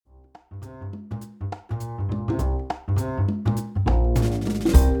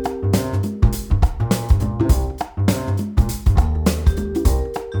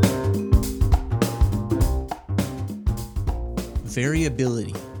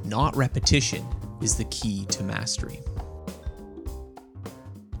variability, not repetition, is the key to mastery.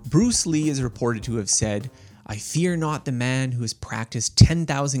 Bruce Lee is reported to have said, "I fear not the man who has practiced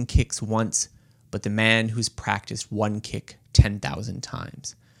 10,000 kicks once, but the man who's practiced one kick 10,000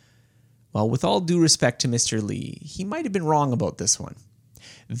 times." Well, with all due respect to Mr. Lee, he might have been wrong about this one.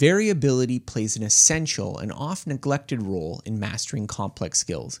 Variability plays an essential and often neglected role in mastering complex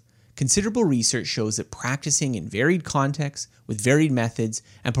skills. Considerable research shows that practicing in varied contexts, with varied methods,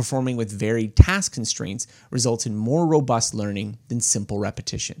 and performing with varied task constraints results in more robust learning than simple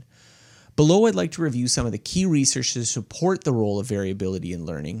repetition. Below, I'd like to review some of the key research to support the role of variability in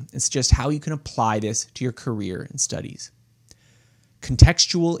learning and suggest how you can apply this to your career and studies.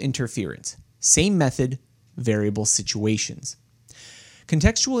 Contextual interference. Same method, variable situations.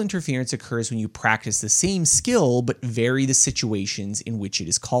 Contextual interference occurs when you practice the same skill but vary the situations in which it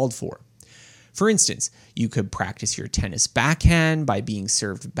is called for. For instance, you could practice your tennis backhand by being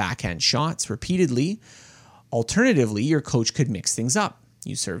served backhand shots repeatedly. Alternatively, your coach could mix things up.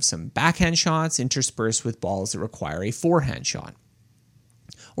 You serve some backhand shots interspersed with balls that require a forehand shot.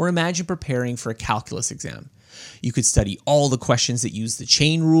 Or imagine preparing for a calculus exam. You could study all the questions that use the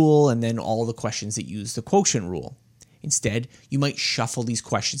chain rule and then all the questions that use the quotient rule. Instead, you might shuffle these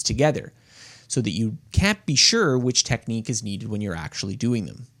questions together so that you can't be sure which technique is needed when you're actually doing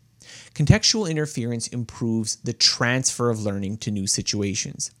them. Contextual interference improves the transfer of learning to new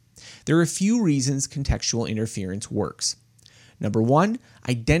situations. There are a few reasons contextual interference works. Number one,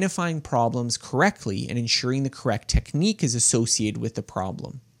 identifying problems correctly and ensuring the correct technique is associated with the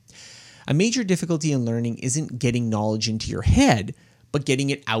problem. A major difficulty in learning isn't getting knowledge into your head, but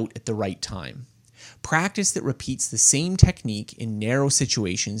getting it out at the right time. Practice that repeats the same technique in narrow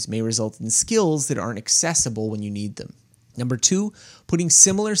situations may result in skills that aren't accessible when you need them. Number two, putting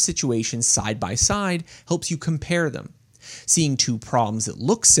similar situations side by side helps you compare them. Seeing two problems that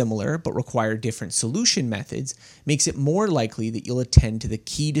look similar but require different solution methods makes it more likely that you'll attend to the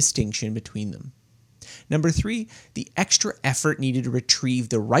key distinction between them. Number three, the extra effort needed to retrieve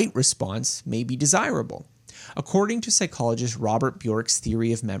the right response may be desirable. According to psychologist Robert Bjork's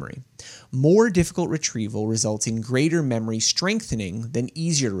theory of memory, more difficult retrieval results in greater memory strengthening than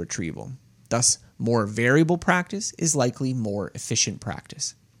easier retrieval. Thus, more variable practice is likely more efficient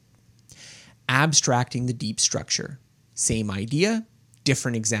practice. Abstracting the deep structure. Same idea,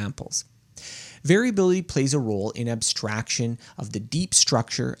 different examples. Variability plays a role in abstraction of the deep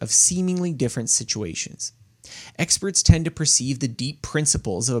structure of seemingly different situations. Experts tend to perceive the deep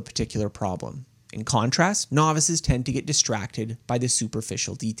principles of a particular problem. In contrast, novices tend to get distracted by the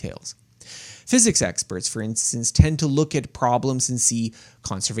superficial details. Physics experts, for instance, tend to look at problems and see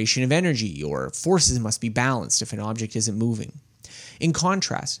conservation of energy or forces must be balanced if an object isn't moving. In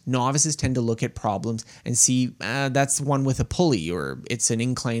contrast, novices tend to look at problems and see that's one with a pulley or it's an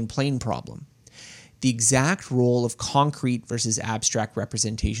inclined plane problem. The exact role of concrete versus abstract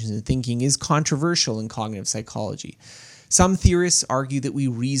representations in thinking is controversial in cognitive psychology. Some theorists argue that we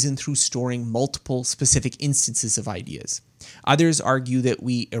reason through storing multiple specific instances of ideas. Others argue that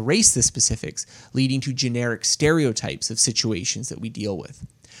we erase the specifics, leading to generic stereotypes of situations that we deal with.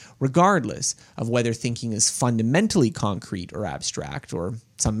 Regardless of whether thinking is fundamentally concrete or abstract, or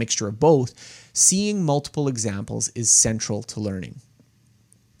some mixture of both, seeing multiple examples is central to learning.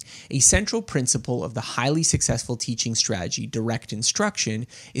 A central principle of the highly successful teaching strategy, direct instruction,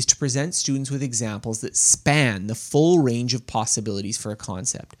 is to present students with examples that span the full range of possibilities for a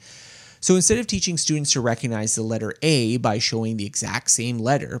concept. So instead of teaching students to recognize the letter A by showing the exact same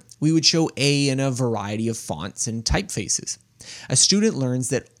letter, we would show A in a variety of fonts and typefaces. A student learns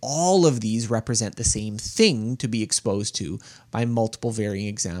that all of these represent the same thing to be exposed to by multiple varying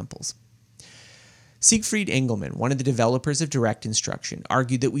examples. Siegfried Engelmann, one of the developers of direct instruction,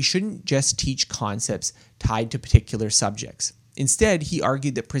 argued that we shouldn't just teach concepts tied to particular subjects. Instead, he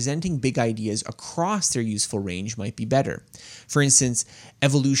argued that presenting big ideas across their useful range might be better. For instance,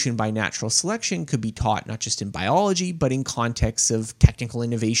 evolution by natural selection could be taught not just in biology, but in contexts of technical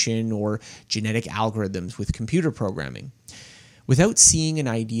innovation or genetic algorithms with computer programming. Without seeing an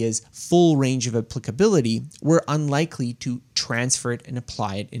idea's full range of applicability, we're unlikely to transfer it and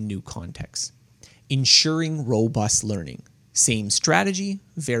apply it in new contexts. Ensuring robust learning. Same strategy,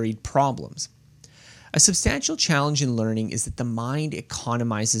 varied problems. A substantial challenge in learning is that the mind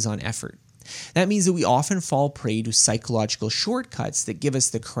economizes on effort. That means that we often fall prey to psychological shortcuts that give us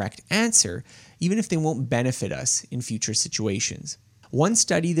the correct answer, even if they won't benefit us in future situations. One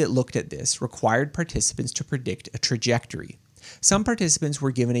study that looked at this required participants to predict a trajectory. Some participants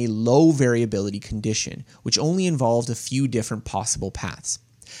were given a low variability condition, which only involved a few different possible paths.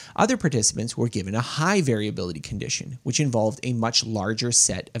 Other participants were given a high variability condition, which involved a much larger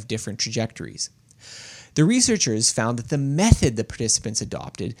set of different trajectories. The researchers found that the method the participants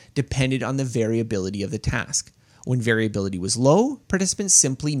adopted depended on the variability of the task. When variability was low, participants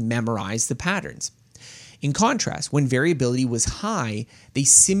simply memorized the patterns. In contrast, when variability was high, they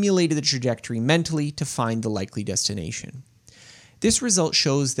simulated the trajectory mentally to find the likely destination. This result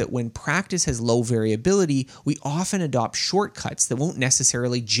shows that when practice has low variability, we often adopt shortcuts that won't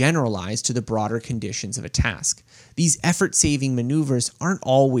necessarily generalize to the broader conditions of a task. These effort-saving maneuvers aren't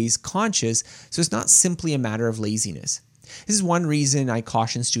always conscious, so it's not simply a matter of laziness. This is one reason I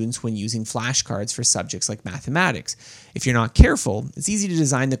caution students when using flashcards for subjects like mathematics. If you're not careful, it's easy to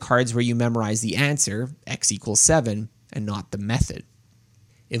design the cards where you memorize the answer, x equals 7, and not the method.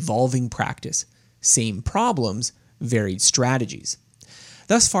 Evolving practice. Same problems, varied strategies.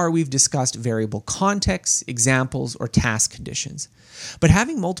 Thus far, we've discussed variable contexts, examples, or task conditions. But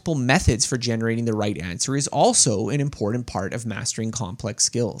having multiple methods for generating the right answer is also an important part of mastering complex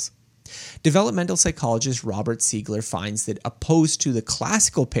skills. Developmental psychologist Robert Siegler finds that opposed to the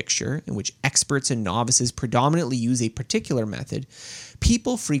classical picture, in which experts and novices predominantly use a particular method,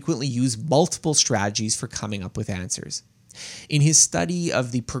 people frequently use multiple strategies for coming up with answers. In his study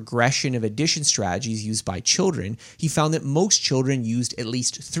of the progression of addition strategies used by children, he found that most children used at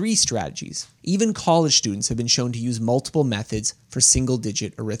least 3 strategies. Even college students have been shown to use multiple methods for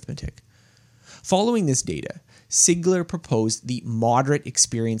single-digit arithmetic. Following this data, Siegler proposed the moderate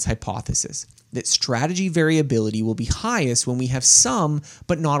experience hypothesis, that strategy variability will be highest when we have some,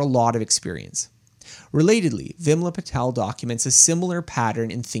 but not a lot of experience. Relatedly, Vimla Patel documents a similar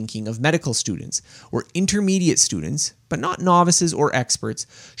pattern in thinking of medical students, where intermediate students, but not novices or experts,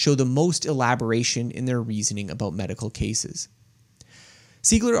 show the most elaboration in their reasoning about medical cases.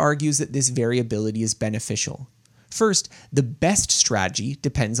 Siegler argues that this variability is beneficial. First, the best strategy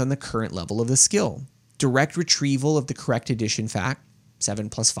depends on the current level of the skill. Direct retrieval of the correct addition fact, 7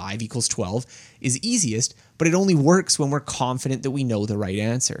 plus 5 equals 12, is easiest, but it only works when we're confident that we know the right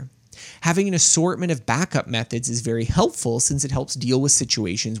answer. Having an assortment of backup methods is very helpful since it helps deal with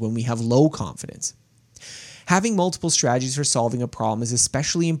situations when we have low confidence. Having multiple strategies for solving a problem is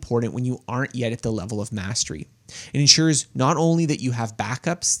especially important when you aren't yet at the level of mastery. It ensures not only that you have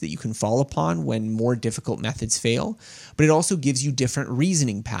backups that you can fall upon when more difficult methods fail, but it also gives you different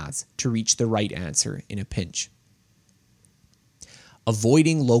reasoning paths to reach the right answer in a pinch.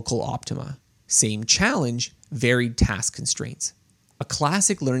 Avoiding local optima. Same challenge, varied task constraints. A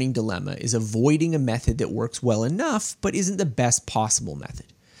classic learning dilemma is avoiding a method that works well enough but isn't the best possible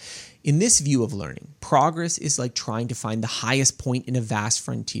method. In this view of learning, progress is like trying to find the highest point in a vast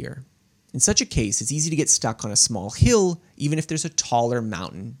frontier. In such a case, it's easy to get stuck on a small hill, even if there's a taller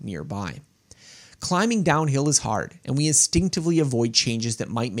mountain nearby. Climbing downhill is hard, and we instinctively avoid changes that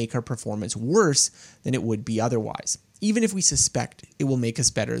might make our performance worse than it would be otherwise, even if we suspect it will make us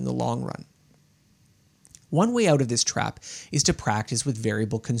better in the long run. One way out of this trap is to practice with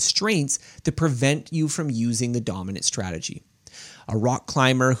variable constraints that prevent you from using the dominant strategy. A rock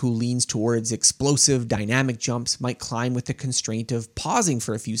climber who leans towards explosive, dynamic jumps might climb with the constraint of pausing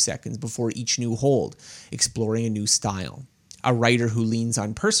for a few seconds before each new hold, exploring a new style. A writer who leans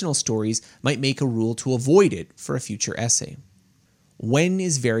on personal stories might make a rule to avoid it for a future essay. When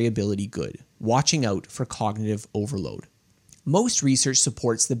is variability good? Watching out for cognitive overload. Most research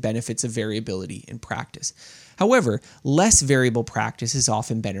supports the benefits of variability in practice. However, less variable practice is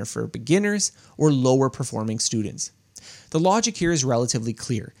often better for beginners or lower performing students. The logic here is relatively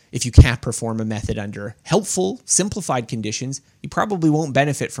clear. If you can't perform a method under helpful, simplified conditions, you probably won't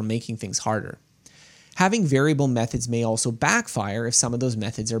benefit from making things harder. Having variable methods may also backfire if some of those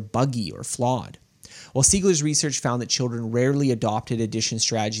methods are buggy or flawed. While Siegler's research found that children rarely adopted addition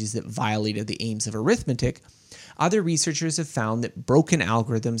strategies that violated the aims of arithmetic, other researchers have found that broken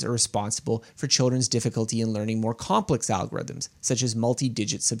algorithms are responsible for children's difficulty in learning more complex algorithms, such as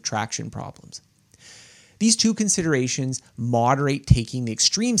multi-digit subtraction problems. These two considerations moderate taking the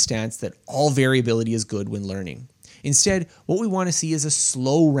extreme stance that all variability is good when learning. Instead, what we want to see is a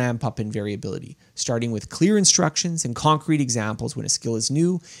slow ramp up in variability, starting with clear instructions and concrete examples when a skill is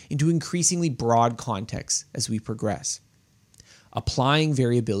new, into increasingly broad contexts as we progress. Applying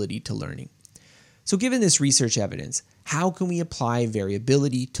variability to learning. So given this research evidence, how can we apply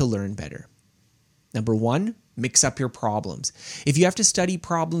variability to learn better? Number 1, mix up your problems. If you have to study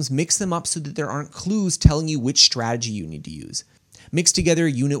problems, mix them up so that there aren't clues telling you which strategy you need to use. Mix together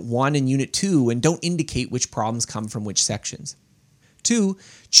Unit 1 and Unit 2 and don't indicate which problems come from which sections. 2,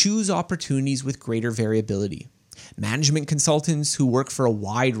 choose opportunities with greater variability. Management consultants who work for a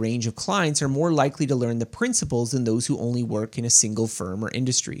wide range of clients are more likely to learn the principles than those who only work in a single firm or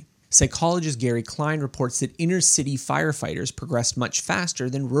industry. Psychologist Gary Klein reports that inner-city firefighters progressed much faster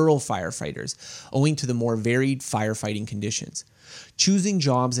than rural firefighters, owing to the more varied firefighting conditions. Choosing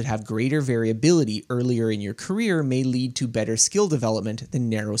jobs that have greater variability earlier in your career may lead to better skill development than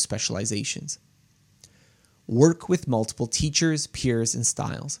narrow specializations. Work with multiple teachers, peers, and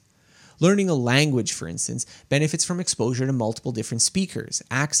styles. Learning a language, for instance, benefits from exposure to multiple different speakers,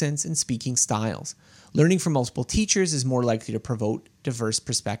 accents, and speaking styles. Learning from multiple teachers is more likely to promote diverse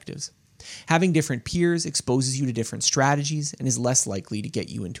perspectives. Having different peers exposes you to different strategies and is less likely to get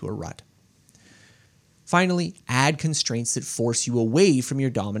you into a rut. Finally, add constraints that force you away from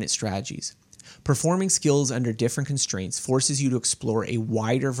your dominant strategies. Performing skills under different constraints forces you to explore a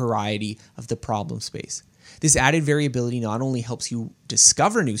wider variety of the problem space. This added variability not only helps you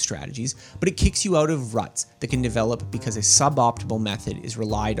discover new strategies, but it kicks you out of ruts that can develop because a suboptimal method is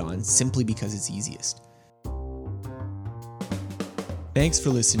relied on simply because it's easiest. Thanks for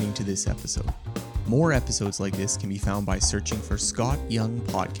listening to this episode. More episodes like this can be found by searching for Scott Young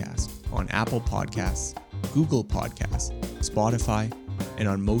Podcast on Apple Podcasts, Google Podcasts, Spotify, and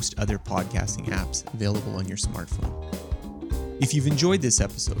on most other podcasting apps available on your smartphone. If you've enjoyed this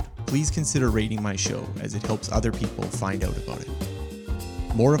episode, please consider rating my show as it helps other people find out about it.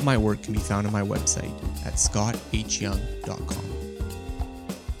 More of my work can be found on my website at scotthyung.com.